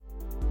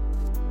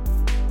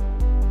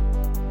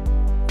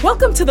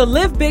Welcome to the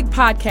Live Big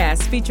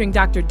podcast featuring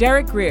Dr.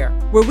 Derek Grier,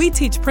 where we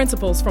teach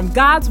principles from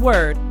God's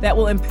Word that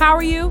will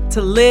empower you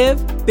to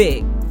live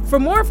big. For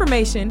more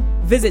information,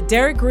 visit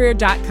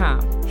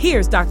derekgrier.com.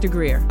 Here's Dr.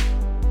 Grier.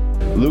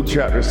 Luke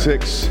chapter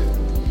 6,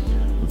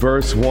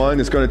 verse 1.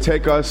 It's going to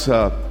take us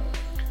a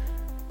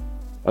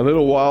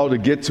little while to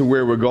get to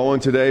where we're going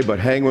today, but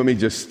hang with me,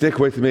 just stick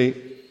with me,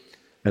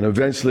 and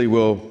eventually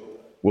we'll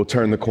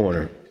turn the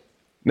corner.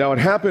 Now, it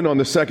happened on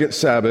the second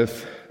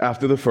Sabbath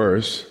after the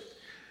first.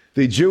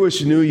 The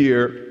Jewish New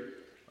Year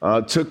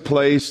took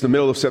place the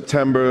middle of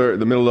September,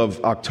 the middle of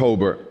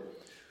October.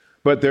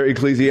 But their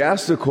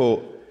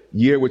ecclesiastical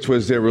year, which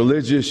was their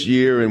religious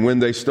year, and when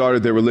they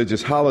started their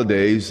religious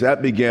holidays,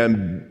 that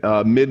began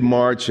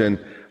mid-March and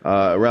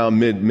around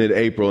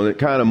mid-April. And it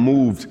kind of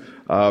moved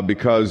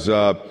because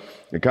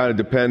it kind of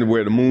depended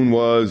where the moon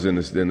was and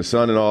the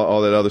sun and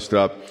all that other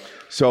stuff.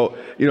 So,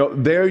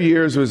 their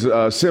years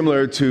was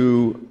similar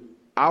to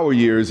our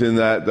years in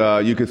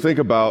that you could think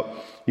about,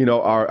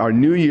 our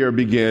new year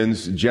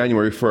begins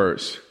January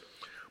 1st,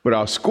 but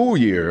our school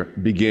year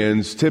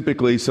begins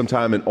typically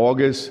sometime in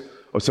August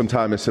or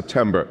sometime in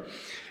September.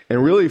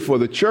 And really for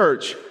the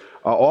church,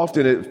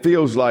 often it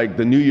feels like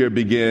the new year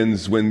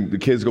begins when the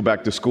kids go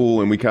back to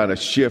school and we kind of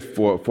shift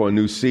for a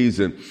new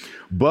season.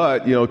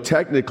 But,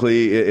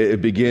 technically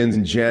it begins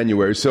in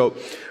January. So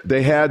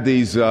they had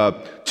these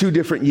two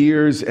different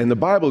years, and the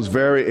Bible is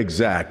very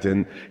exact.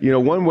 And,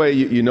 one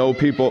way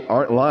people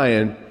aren't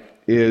lying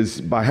is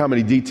by how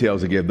many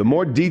details they give. The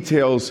more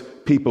details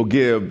people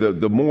give,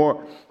 the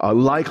more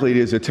likely it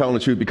is they're telling the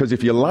truth. Because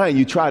if you're lying,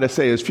 you try to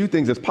say as few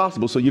things as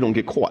possible so you don't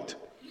get caught.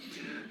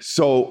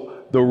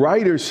 So the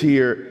writers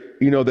here,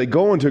 they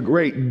go into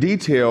great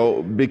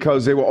detail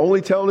because they were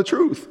only telling the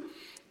truth.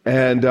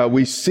 And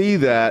we see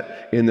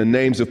that in the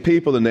names of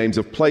people, the names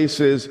of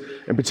places,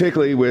 and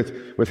particularly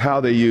with how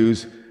they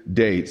use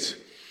dates.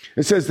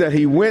 It says that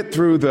he went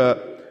through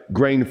the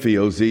grain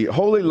fields. The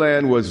Holy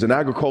Land was an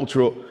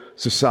agricultural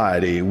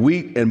society.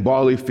 Wheat and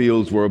barley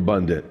fields were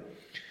abundant.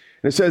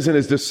 And it says, and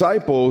his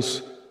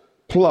disciples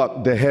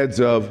plucked the heads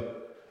of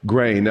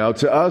grain. Now,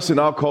 to us in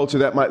our culture,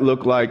 that might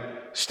look like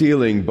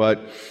stealing, but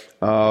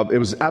it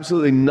was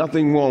absolutely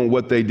nothing wrong with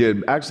what they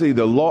did. Actually,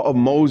 the law of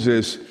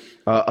Moses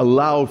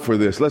allowed for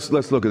this.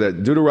 Let's look at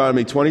that.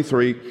 Deuteronomy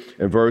 23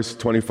 and verse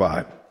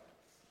 25.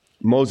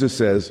 Moses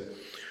says,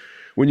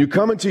 when you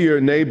come into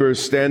your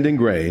neighbor's standing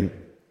grain,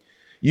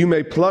 you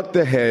may pluck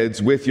the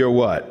heads with your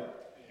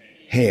what?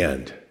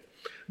 Hand.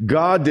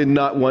 God did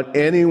not want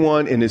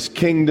anyone in his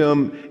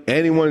kingdom,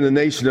 anyone in the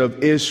nation of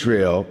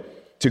Israel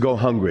to go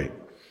hungry.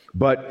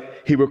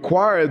 But he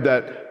required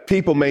that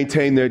people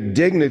maintain their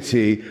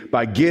dignity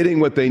by getting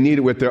what they needed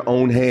with their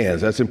own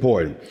hands. That's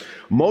important.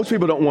 Most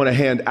people don't want to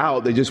hand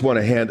out, they just want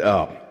to hand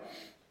up.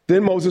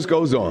 Then Moses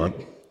goes on,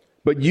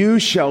 but you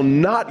shall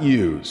not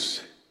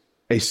use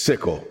a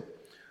sickle.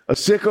 A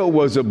sickle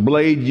was a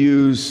blade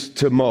used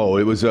to mow.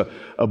 It was a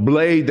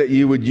blade that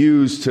you would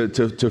use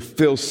to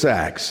fill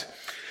sacks.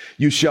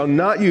 You shall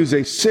not use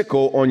a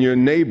sickle on your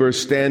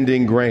neighbor's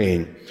standing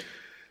grain.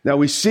 Now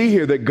we see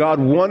here that God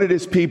wanted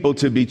his people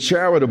to be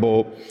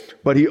charitable,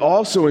 but he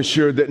also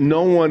ensured that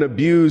no one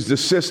abused the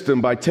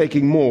system by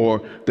taking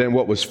more than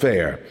what was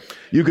fair.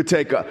 You could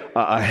take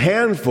a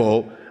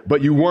handful,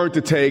 but you weren't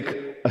to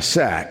take a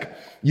sack.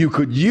 You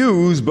could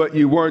use, but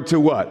you weren't to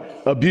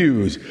what?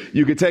 Abuse.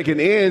 You could take an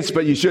inch,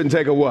 but you shouldn't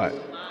take a what?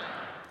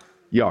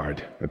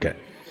 Yard. Okay.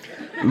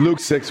 Luke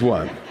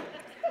 6:1.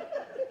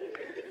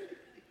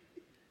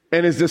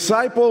 And his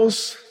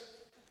disciples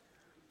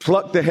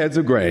plucked the heads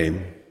of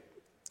grain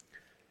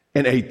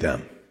and ate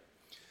them.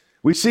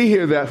 We see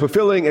here that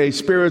fulfilling a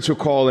spiritual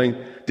calling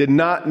did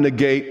not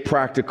negate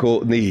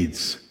practical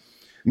needs.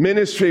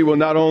 Ministry will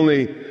not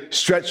only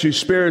stretch you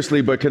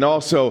spiritually, but can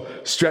also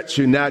stretch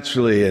you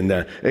naturally, and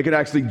it can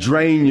actually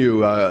drain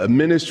you.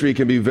 Ministry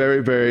can be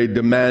very, very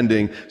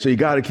demanding, so you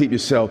got to keep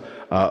yourself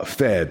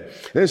fed.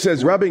 Then it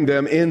says, rubbing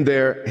them in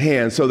their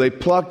hands. So they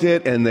plucked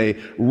it and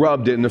they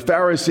rubbed it. And the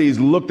Pharisees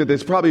looked at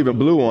this, probably even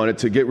blew on it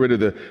to get rid of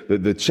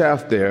the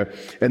chaff there.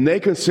 And they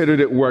considered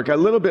it work. A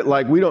little bit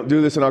like, we don't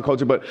do this in our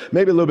culture, but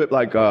maybe a little bit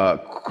like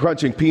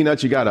crunching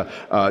peanuts. You got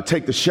to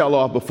take the shell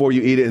off before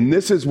you eat it. And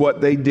this is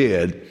what they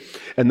did.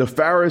 And the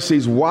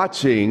Pharisees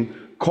watching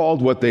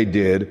called what they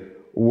did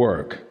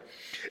work.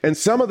 And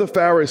some of the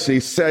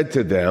Pharisees said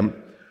to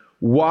them,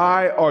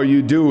 why are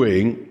you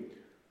doing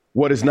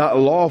what is not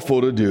lawful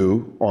to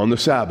do on the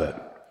Sabbath?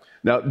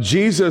 Now,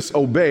 Jesus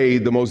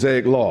obeyed the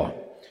Mosaic law.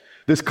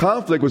 This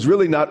conflict was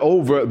really not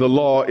over the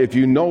law if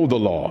you know the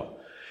law.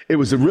 It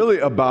was really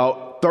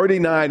about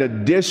 39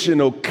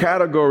 additional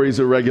categories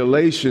of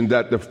regulation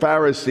that the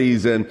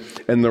Pharisees and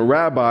the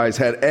rabbis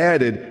had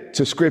added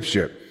to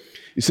Scripture.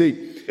 You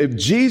see, if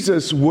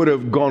Jesus would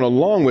have gone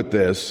along with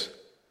this,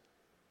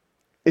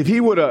 if he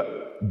would have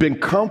been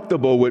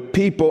comfortable with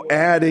people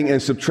adding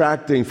and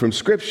subtracting from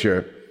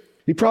Scripture,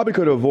 he probably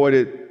could have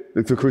avoided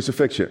the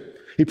crucifixion.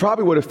 He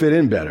probably would have fit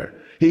in better.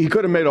 He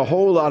could have made a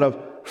whole lot of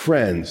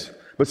friends.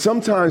 But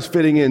sometimes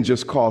fitting in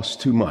just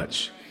costs too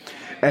much.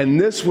 And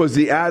this was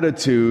the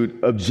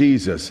attitude of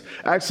Jesus.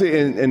 Actually,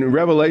 in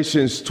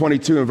Revelations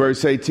 22 and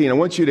verse 18, I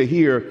want you to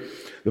hear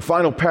the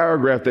final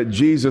paragraph that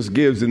Jesus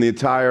gives in the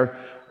entire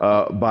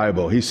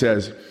Bible. He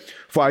says,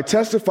 "For I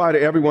testify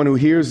to everyone who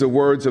hears the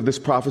words of this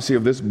prophecy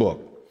of this book.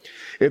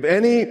 If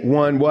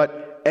anyone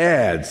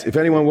adds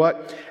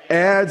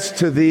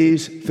to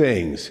these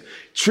things,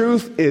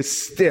 truth is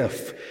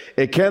stiff.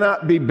 It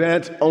cannot be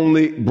bent,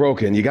 only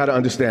broken." You got to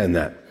understand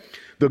that.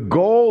 The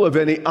goal of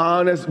any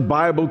honest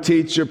Bible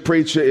teacher,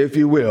 preacher, if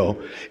you will,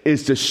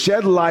 is to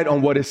shed light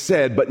on what is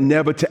said, but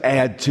never to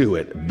add to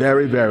it.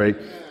 Very, very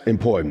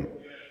important.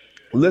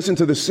 Listen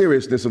to the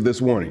seriousness of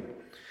this warning.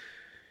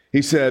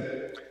 He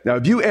said, now,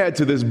 if you add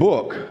to this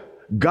book,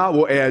 God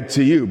will add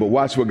to you. But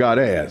watch what God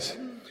adds.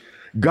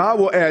 God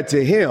will add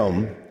to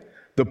him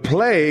the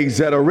plagues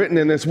that are written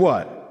in this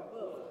what?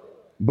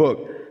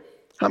 Book.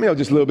 How many of y'all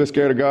just a little bit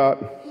scared of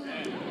God?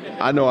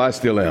 I know I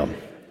still am.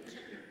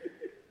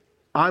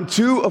 I'm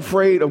too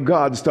afraid of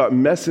God to start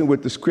messing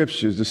with the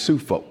scriptures to sue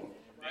folk.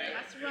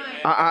 That's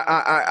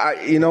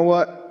right. You know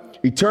what?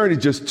 Eternity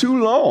is just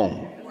too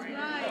long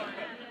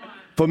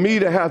for me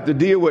to have to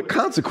deal with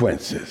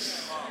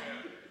consequences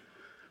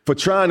for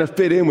trying to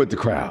fit in with the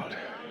crowd.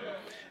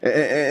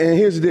 And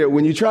here's the deal.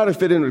 When you try to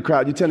fit in with the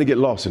crowd, you tend to get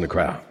lost in the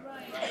crowd.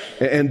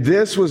 And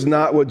this was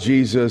not what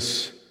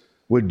Jesus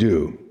would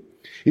do.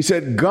 He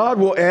said, God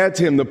will add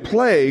to him the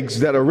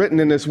plagues that are written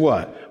in this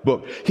what?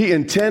 Book. He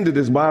intended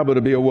this Bible to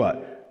be a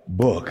what?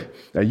 Book.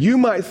 Now, you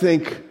might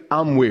think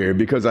I'm weird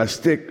because I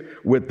stick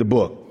with the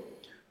book.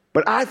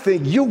 But I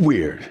think you're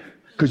weird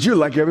because you're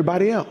like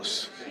everybody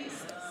else.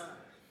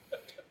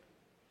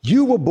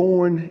 You were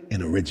born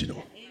an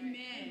original.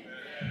 Amen.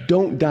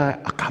 Don't die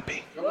a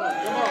copy.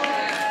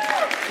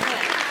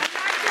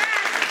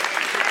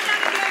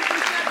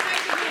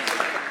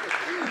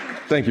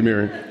 Thank you,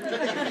 Miriam.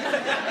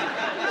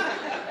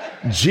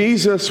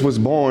 Jesus was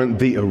born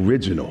the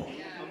original.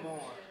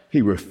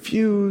 He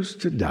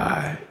refused to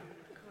die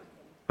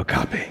a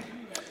copy.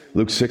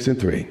 Luke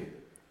 6:3.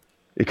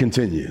 It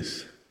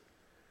continues.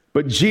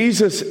 But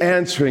Jesus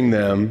answering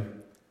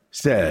them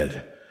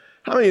said,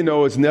 how many of you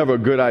know it's never a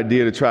good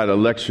idea to try to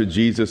lecture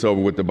Jesus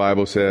over what the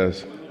Bible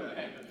says?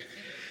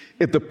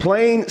 If the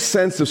plain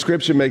sense of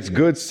Scripture makes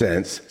good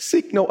sense,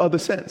 seek no other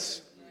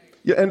sense.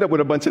 You end up with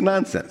a bunch of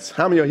nonsense.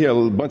 How many of you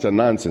hear a bunch of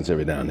nonsense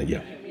every now and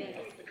again?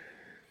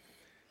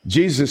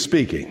 Jesus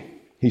speaking,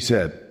 he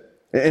said,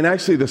 and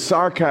actually the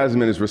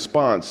sarcasm in his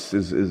response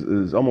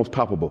is almost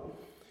palpable.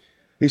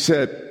 He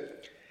said,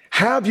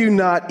 have you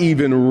not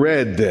even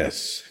read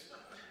this?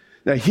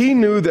 Now, he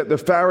knew that the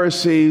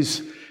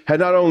Pharisees had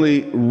not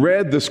only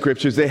read the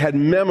scriptures, they had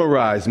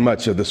memorized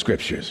much of the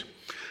scriptures.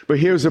 But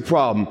here's the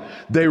problem.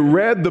 They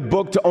read the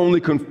book to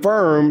only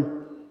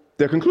confirm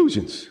their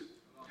conclusions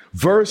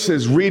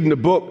versus reading the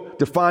book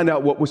to find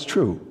out what was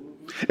true.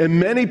 And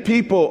many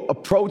people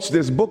approach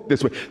this book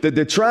this way, that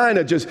they're trying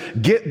to just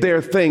get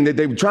their thing, that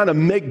they're trying to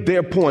make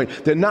their point.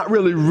 They're not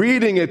really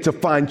reading it to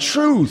find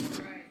truth.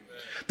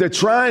 They're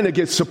trying to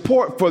get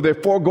support for their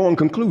foregone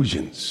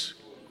conclusions.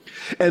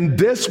 And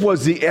this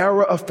was the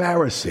era of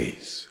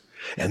Pharisees.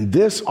 And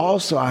this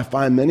also, I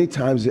find many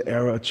times, the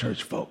era of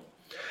church folk.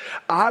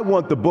 I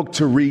want the book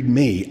to read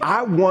me.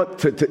 I want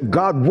to,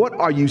 God, what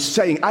are you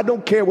saying? I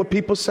don't care what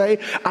people say.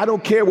 I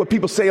don't care what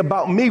people say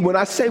about me when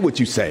I say what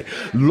you say.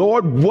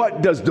 Lord,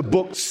 what does the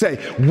book say?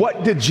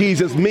 What did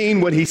Jesus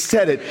mean when he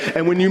said it?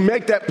 And when you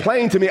make that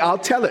plain to me, I'll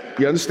tell it.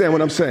 You understand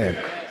what I'm saying?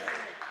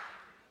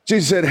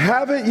 Jesus said,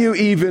 haven't you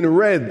even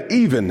read,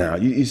 even now?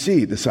 You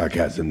see the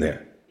sarcasm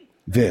there.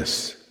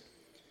 This.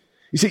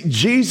 You see,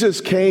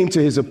 Jesus came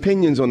to his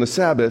opinions on the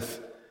Sabbath,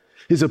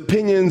 his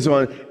opinions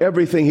on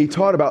everything he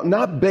taught about,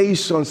 not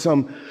based on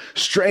some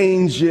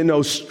strange,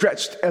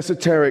 stretched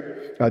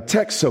esoteric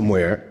text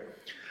somewhere,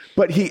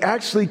 but he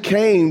actually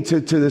came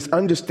to this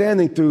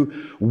understanding through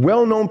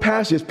well-known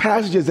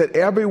passages that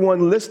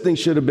everyone listening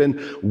should have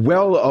been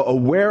well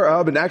aware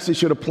of and actually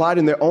should apply it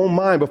in their own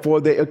mind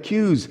before they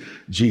accuse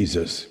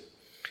Jesus.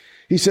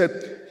 He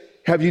said,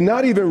 have you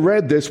not even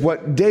read this,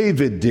 what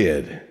David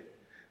did?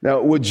 Now,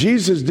 what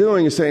Jesus is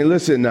doing is saying,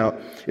 listen, now,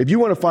 if you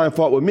want to find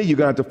fault with me, you're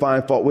going to have to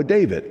find fault with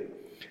David.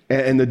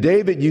 And the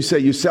David you say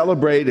you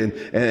celebrate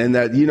and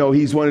that,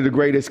 he's one of the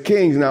greatest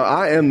kings. Now,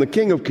 I am the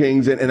King of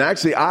Kings. And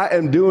actually, I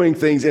am doing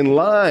things in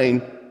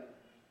line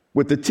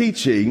with the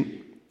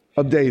teaching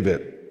of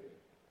David.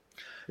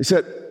 He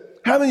said,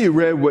 haven't you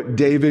read what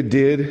David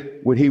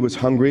did when he was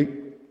hungry?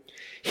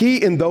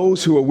 He and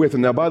those who were with him.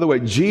 Now, by the way,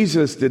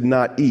 Jesus did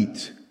not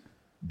eat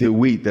the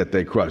wheat that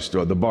they crushed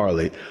or the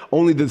barley.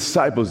 Only the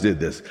disciples did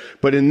this.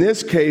 But in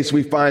this case,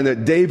 we find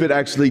that David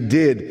actually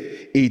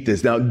did eat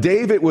this. Now,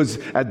 David was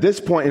at this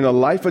point in a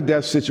life or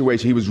death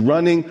situation. He was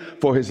running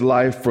for his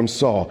life from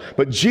Saul.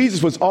 But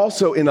Jesus was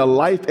also in a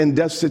life and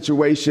death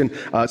situation,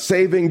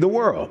 saving the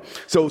world.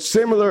 So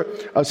similar,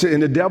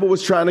 and the devil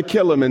was trying to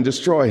kill him and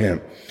destroy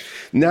him.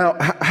 Now,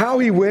 how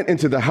he went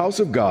into the house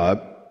of God,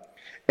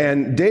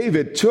 and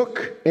David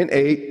took and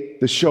ate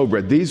the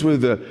showbread. These were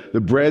the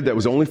bread that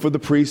was only for the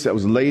priests, that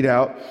was laid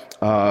out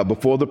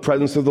before the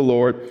presence of the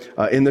Lord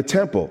in the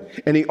temple.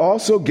 And he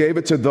also gave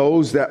it to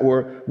those that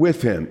were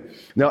with him.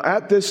 Now,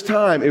 at this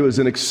time, it was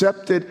an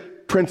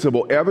accepted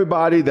principle.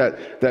 Everybody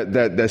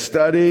that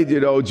studied,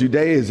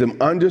 Judaism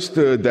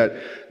understood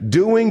that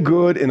doing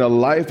good in a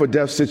life or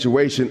death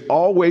situation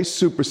always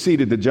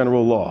superseded the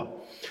general law.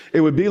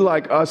 It would be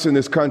like us in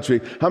this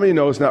country. How many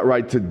know it's not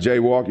right to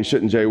jaywalk? You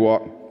shouldn't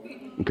jaywalk.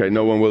 Okay,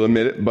 no one will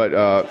admit it, but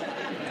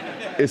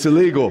it's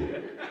illegal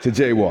to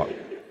jaywalk.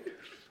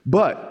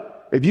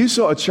 But if you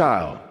saw a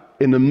child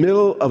in the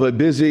middle of a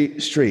busy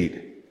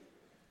street,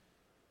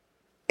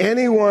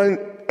 any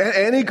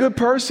good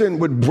person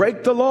would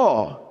break the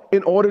law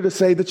in order to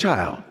save the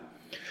child.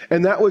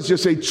 And that was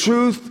just a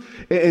truth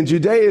in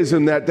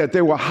Judaism that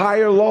there were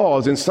higher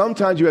laws, and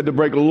sometimes you had to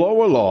break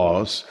lower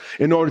laws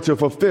in order to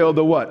fulfill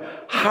the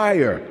what?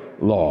 Higher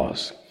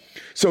laws.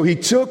 So he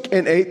took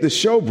and ate the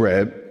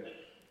showbread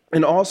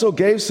and also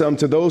gave some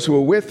to those who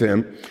were with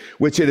him,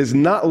 which it is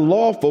not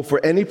lawful for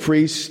any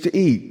priest to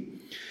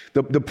eat.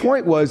 The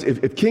point was,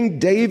 if King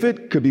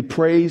David could be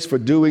praised for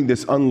doing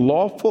this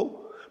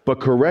unlawful but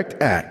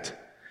correct act,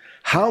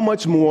 how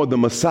much more the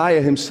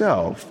Messiah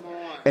himself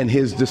and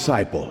his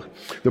disciple?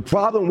 The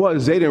problem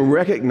was they didn't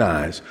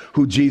recognize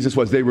who Jesus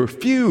was. They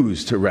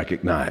refused to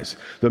recognize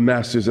the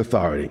master's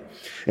authority.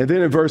 And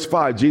then in verse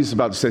 5, Jesus is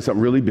about to say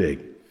something really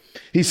big.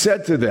 He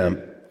said to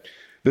them,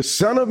 the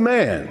Son of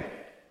Man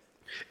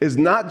is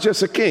not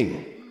just a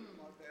king.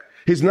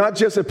 He's not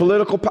just a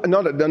political...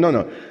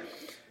 No.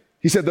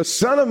 He said, the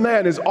Son of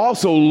Man is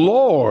also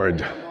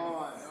Lord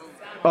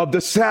of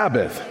the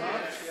Sabbath.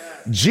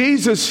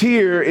 Jesus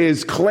here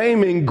is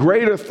claiming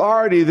great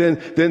authority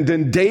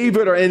than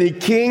David or any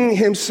king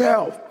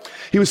himself.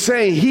 He was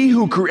saying he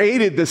who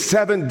created the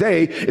seventh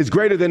day is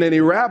greater than any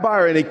rabbi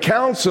or any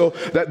council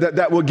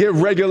that will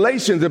give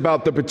regulations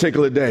about the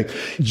particular day.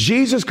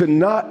 Jesus could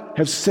not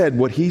have said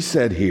what he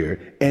said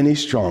here any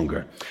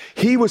stronger.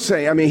 He was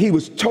saying, he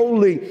was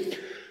totally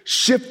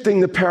shifting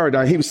the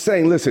paradigm. He was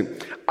saying, listen,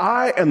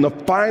 I am the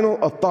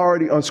final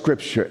authority on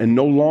Scripture and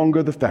no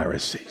longer the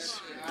Pharisees.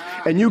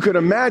 And you could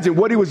imagine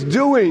what he was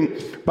doing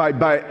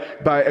by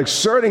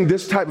exerting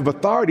this type of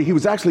authority. He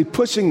was actually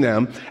pushing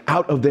them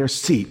out of their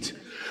seat.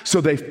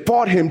 So they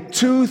fought him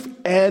tooth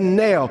and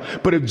nail.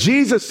 But if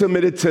Jesus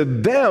submitted to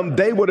them,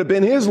 they would have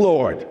been his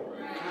Lord.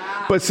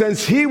 But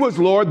since he was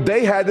Lord,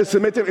 they had to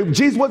submit to him.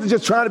 Jesus wasn't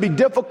just trying to be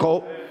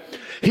difficult.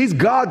 He's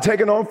God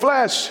taking on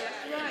flesh.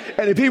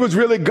 And if he was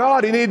really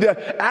God, he needed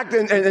to act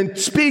and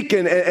speak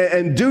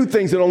and do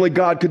things that only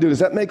God could do. Does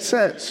that make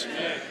sense?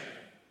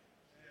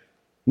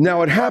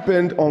 Now, it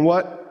happened on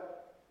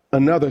what?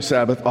 Another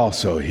Sabbath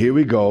also. Here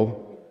we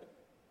go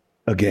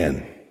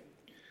again.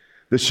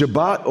 The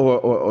Shabbat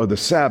or the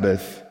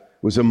Sabbath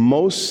was the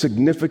most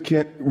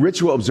significant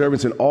ritual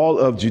observance in all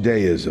of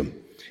Judaism.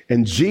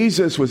 And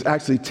Jesus was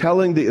actually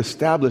telling the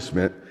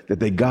establishment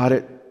that they got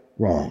it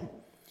wrong.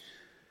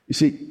 You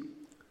see,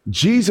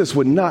 Jesus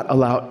would not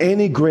allow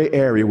any gray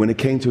area when it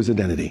came to his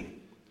identity.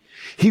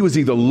 He was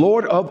either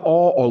Lord of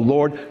all or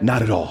Lord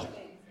not at all.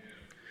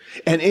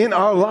 And in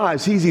our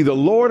lives, he's either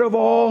Lord of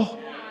all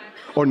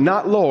or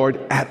not Lord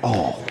at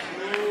all.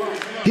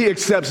 He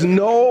accepts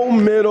no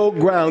middle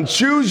ground.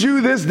 Choose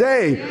you this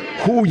day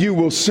who you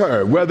will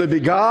serve, whether it be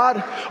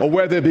God or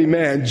whether it be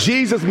man.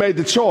 Jesus made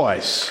the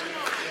choice.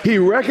 He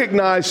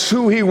recognized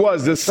who he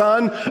was, the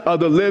Son of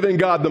the living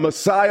God, the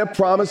Messiah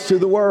promised to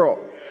the world.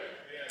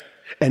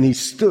 And he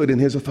stood in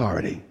his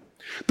authority.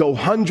 Though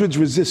hundreds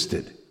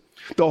resisted,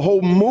 the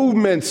whole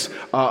movements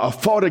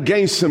fought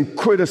against him,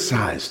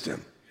 criticized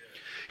him.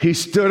 He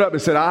stood up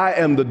and said, I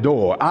am the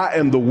door. I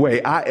am the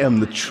way. I am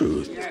the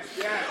truth. Yes.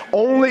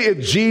 Only if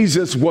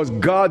Jesus was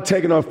God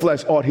taking on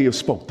flesh ought he have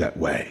spoke that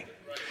way.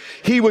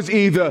 He was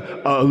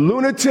either a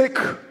lunatic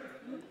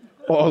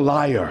or a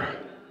liar,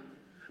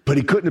 but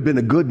he couldn't have been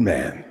a good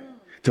man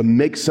to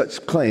make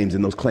such claims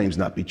and those claims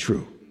not be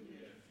true.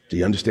 Do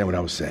you understand what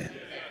I was saying?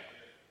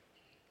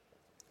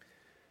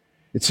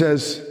 It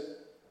says,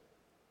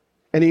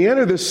 and he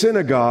entered the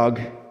synagogue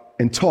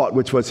and taught,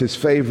 which was his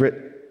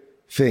favorite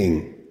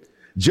thing.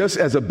 Just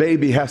as a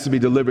baby has to be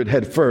delivered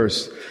head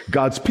first,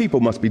 God's people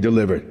must be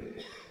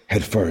delivered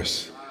head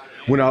first.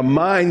 When our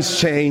minds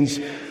change,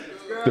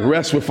 the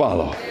rest will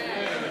follow.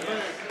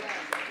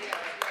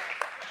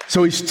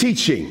 So he's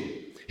teaching.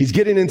 He's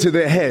getting into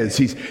their heads.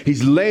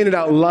 He's laying it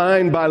out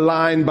line by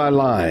line by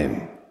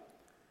line.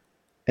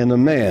 And the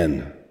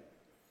man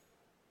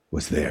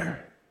was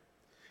there.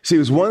 See, it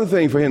was one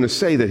thing for him to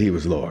say that he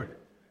was Lord,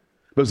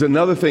 but it was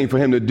another thing for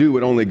him to do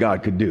what only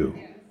God could do.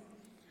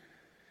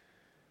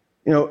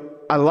 You know,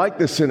 I like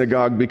this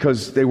synagogue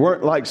because they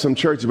weren't like some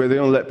churches where they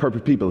don't let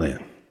perfect people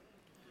in.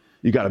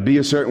 You got to be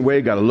a certain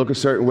way, got to look a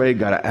certain way,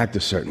 got to act a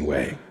certain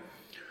way.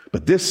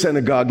 But this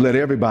synagogue let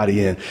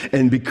everybody in.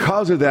 And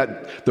because of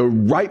that, the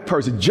right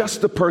person,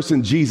 just the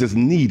person Jesus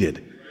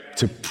needed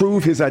to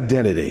prove his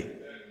identity,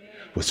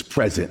 was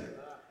present.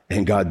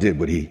 And God did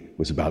what he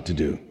was about to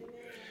do.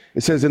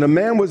 It says, and a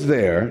man was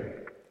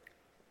there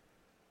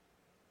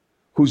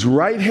whose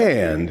right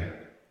hand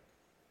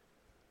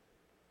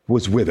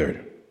was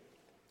withered.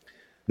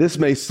 This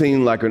may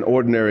seem like an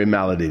ordinary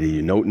malady to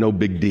you, no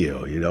big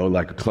deal,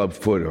 like a club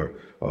foot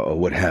or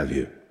what have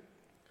you.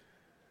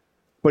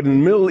 But in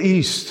the Middle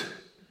East,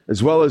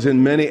 as well as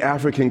in many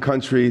African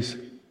countries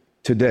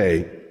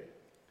today,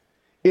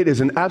 it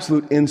is an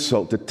absolute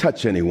insult to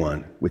touch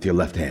anyone with your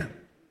left hand.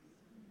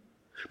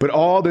 But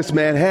all this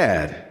man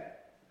had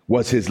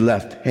was his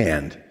left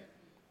hand.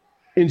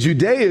 In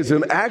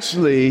Judaism,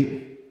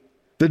 actually,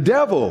 the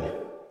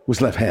devil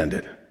was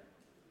left-handed.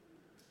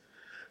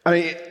 I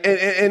mean,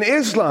 in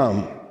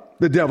Islam,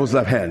 the devil's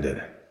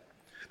left-handed.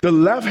 The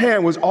left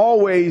hand was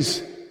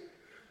always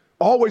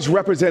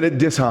represented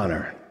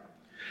dishonor.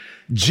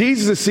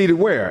 Jesus is seated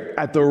where?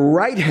 At the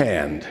right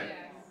hand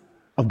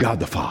of God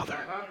the Father.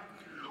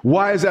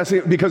 Why is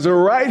that? Because the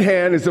right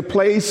hand is a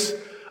place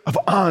of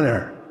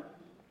honor.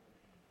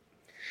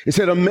 It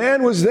said a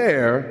man was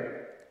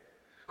there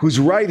whose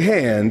right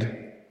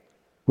hand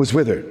was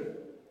withered.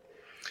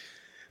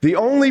 The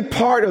only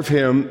part of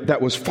him that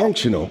was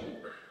functional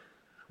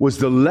was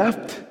the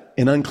left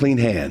and unclean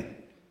hand.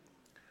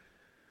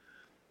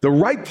 The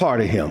right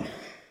part of him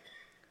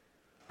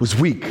was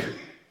weak.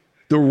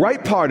 The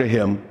right part of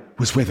him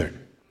was withered.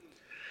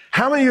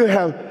 How many of you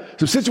have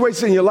some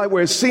situations in your life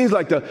where it seems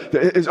like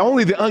it's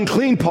only the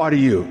unclean part of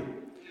you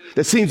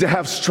that seems to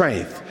have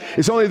strength?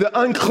 It's only the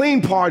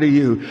unclean part of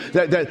you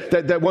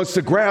that wants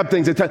to grab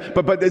things.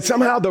 But it's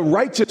somehow the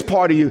righteous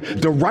part of you,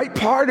 the right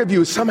part of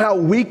you is somehow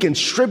weak and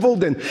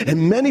shriveled.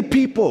 And many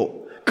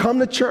people come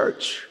to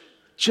church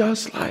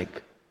just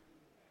like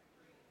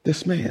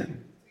this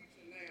man.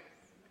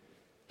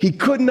 He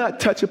could not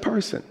touch a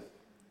person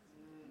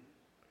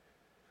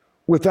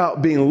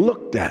without being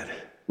looked at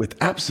with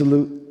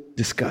absolute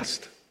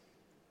disgust.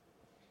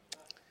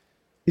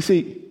 You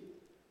see,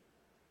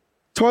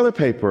 toilet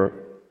paper,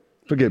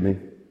 forgive me,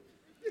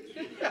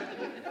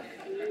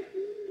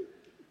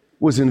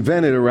 was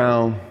invented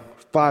around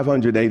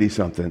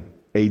 580-something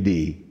AD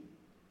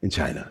in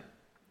China.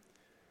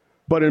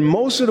 But in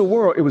most of the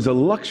world, it was a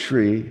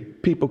luxury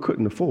people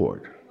couldn't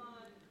afford.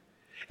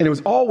 And it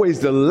was always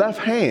the left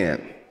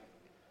hand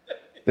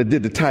that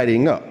did the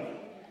tidying up.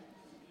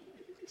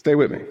 Stay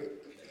with me.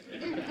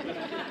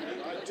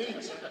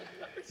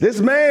 This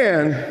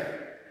man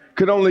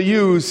could only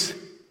use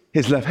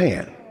his left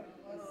hand.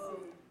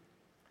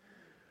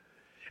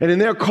 And in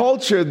their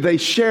culture, they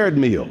shared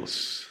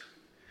meals.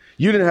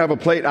 You didn't have a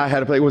plate, I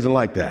had a plate. It wasn't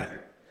like that.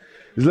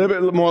 It's a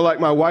little bit more like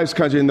my wife's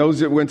country, and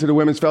those that went to the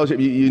women's fellowship,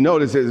 you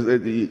notice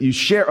you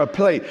share a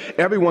plate.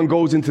 Everyone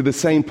goes into the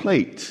same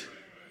plate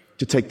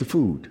to take the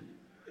food.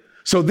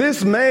 So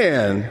this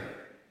man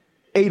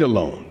ate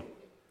alone.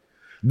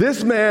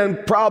 This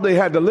man probably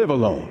had to live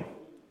alone.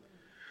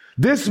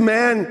 This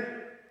man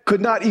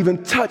could not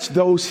even touch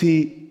those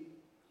he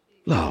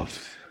loved.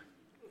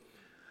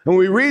 And when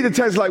we read the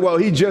text like, well,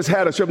 he just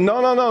had a trip.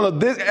 No.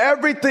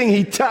 Everything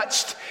he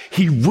touched,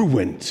 he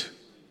ruined.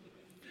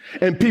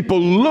 And people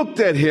looked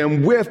at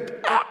him with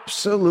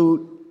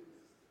absolute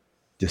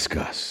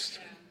disgust.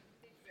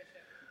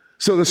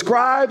 So the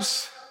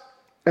scribes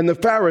and the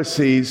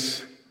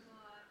Pharisees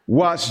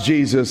watched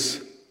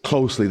Jesus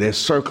closely. They're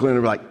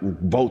circling like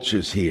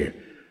vultures here.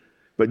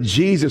 But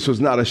Jesus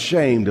was not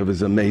ashamed of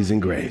his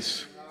amazing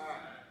grace.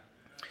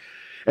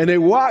 And they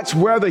watched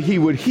whether he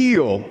would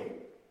heal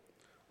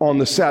on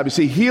the Sabbath.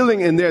 See,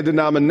 healing in their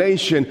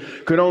denomination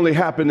could only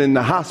happen in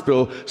the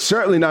hospital,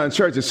 certainly not in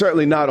churches,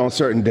 certainly not on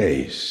certain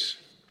days.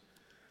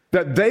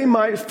 That they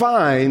might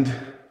find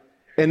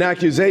an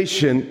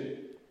accusation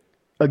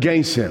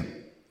against him.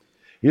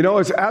 You know,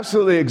 it's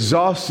absolutely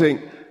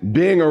exhausting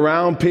being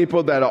around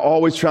people that are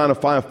always trying to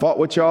find fault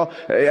with y'all.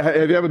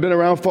 Have you ever been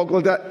around folk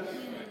like that?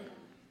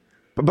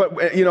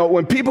 But you know,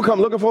 when people come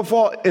looking for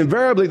fault,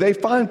 invariably they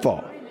find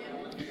fault.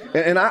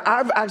 And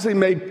I've actually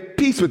made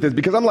peace with this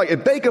because I'm like,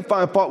 if they could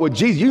find fault with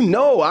Jesus, you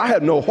know I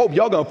have no hope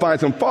y'all gonna find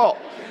some fault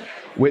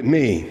with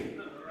me.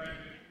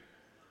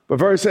 But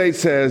verse 8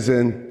 says,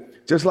 and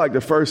just like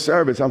the first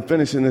service, I'm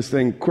finishing this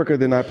thing quicker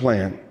than I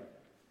planned.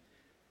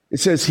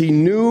 It says he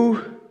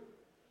knew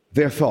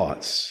their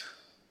thoughts.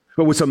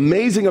 But what's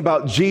amazing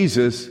about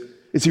Jesus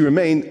is he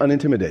remained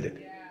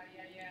unintimidated.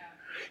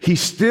 He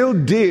still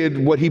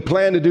did what he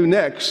planned to do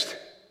next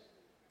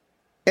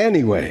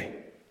anyway.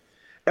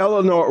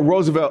 Eleanor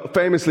Roosevelt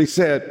famously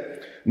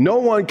said, no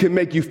one can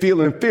make you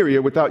feel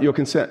inferior without your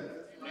consent.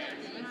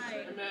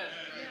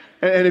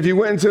 And if you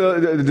went into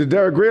the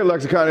Derek Grier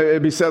lexicon,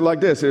 it'd be said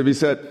like this. It'd be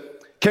said,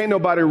 can't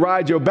nobody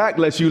ride your back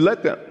unless you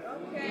let them.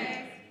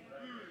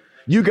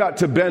 You got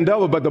to bend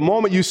over, but the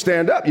moment you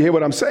stand up, you hear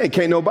what I'm saying?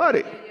 Can't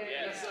nobody.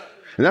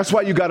 And that's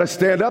why you got to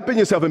stand up in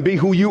yourself and be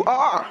who you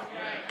are.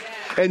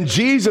 And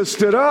Jesus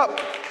stood up.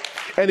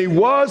 And he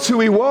was who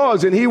he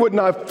was, and he would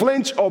not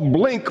flinch or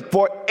blink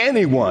for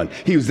anyone.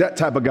 He was that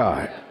type of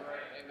guy.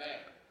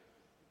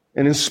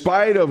 And in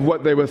spite of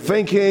what they were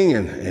thinking,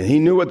 and he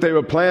knew what they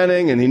were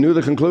planning, and he knew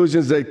the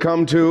conclusions they'd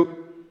come to,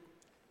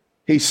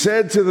 he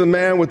said to the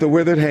man with the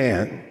withered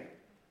hand,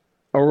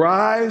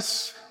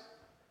 arise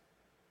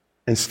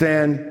and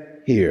stand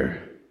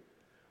here.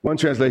 One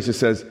translation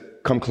says,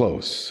 come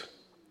close.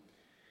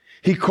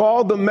 He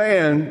called the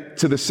man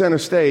to the center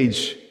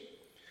stage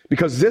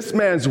because this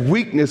man's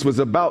weakness was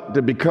about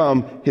to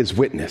become his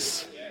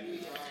witness.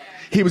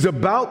 He was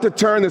about to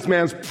turn this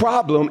man's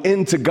problem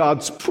into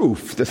God's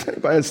proof. Does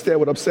anybody understand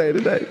what I'm saying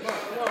today?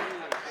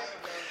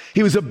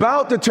 He was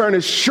about to turn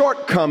his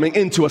shortcoming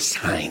into a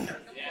sign.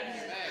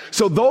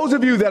 So those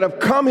of you that have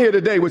come here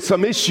today with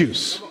some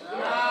issues,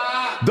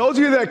 those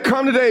of you that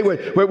come today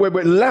with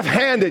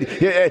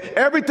left-handed,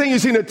 everything you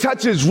seem to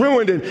touch is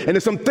ruined, and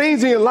there's some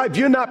things in your life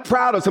you're not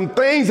proud of, some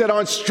things that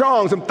aren't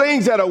strong, some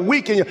things that are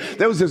weak in you.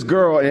 There was this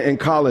girl in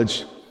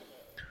college.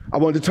 I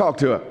wanted to talk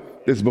to her.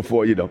 This is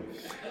before, you know.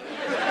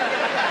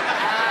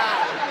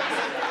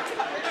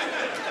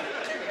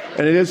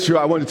 And it is true,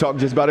 I wanted to talk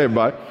to just about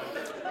everybody.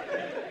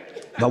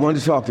 But I wanted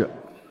to talk to her.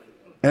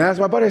 And I asked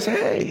my buddy, I said,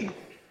 hey,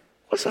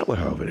 what's up with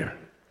her over there?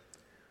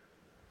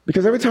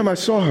 Because every time I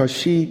saw her,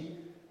 she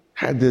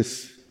had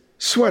this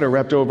sweater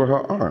wrapped over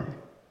her arm.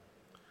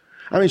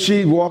 I mean,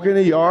 she'd walk in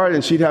the yard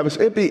and she'd have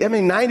it'd be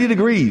 90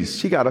 degrees.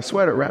 She got a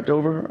sweater wrapped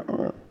over her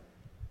arm.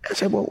 I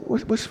said, well,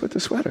 what's with the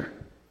sweater?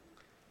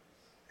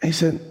 And he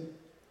said,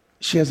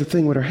 she has a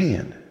thing with her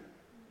hand.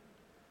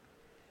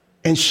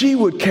 And she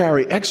would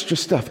carry extra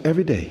stuff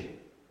every day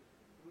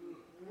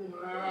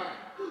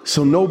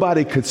so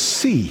nobody could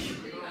see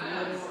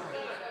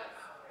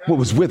what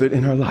was withered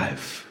in her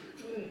life.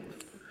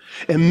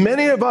 And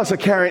many of us are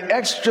carrying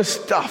extra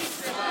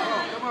stuff.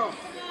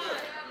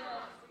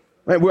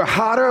 Right? We're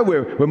hotter,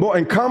 we're more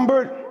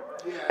encumbered,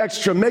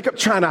 extra makeup,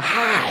 trying to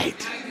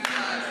hide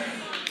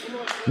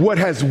what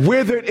has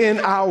withered in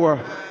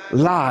our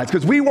lives.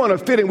 Because we want to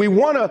fit in, we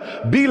want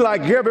to be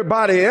like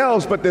everybody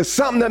else, but there's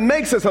something that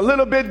makes us a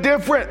little bit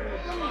different.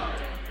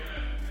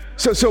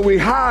 So we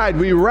hide,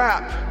 we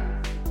wrap,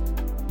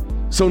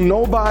 so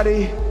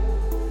nobody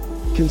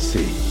can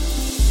see.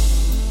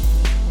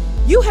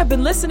 You have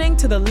been listening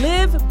to the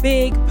Live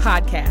Big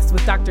podcast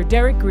with Dr.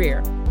 Derek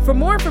Grier. For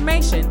more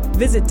information,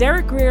 visit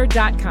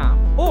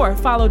DerekGrier.com or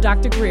follow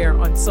Dr. Grier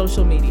on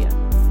social media.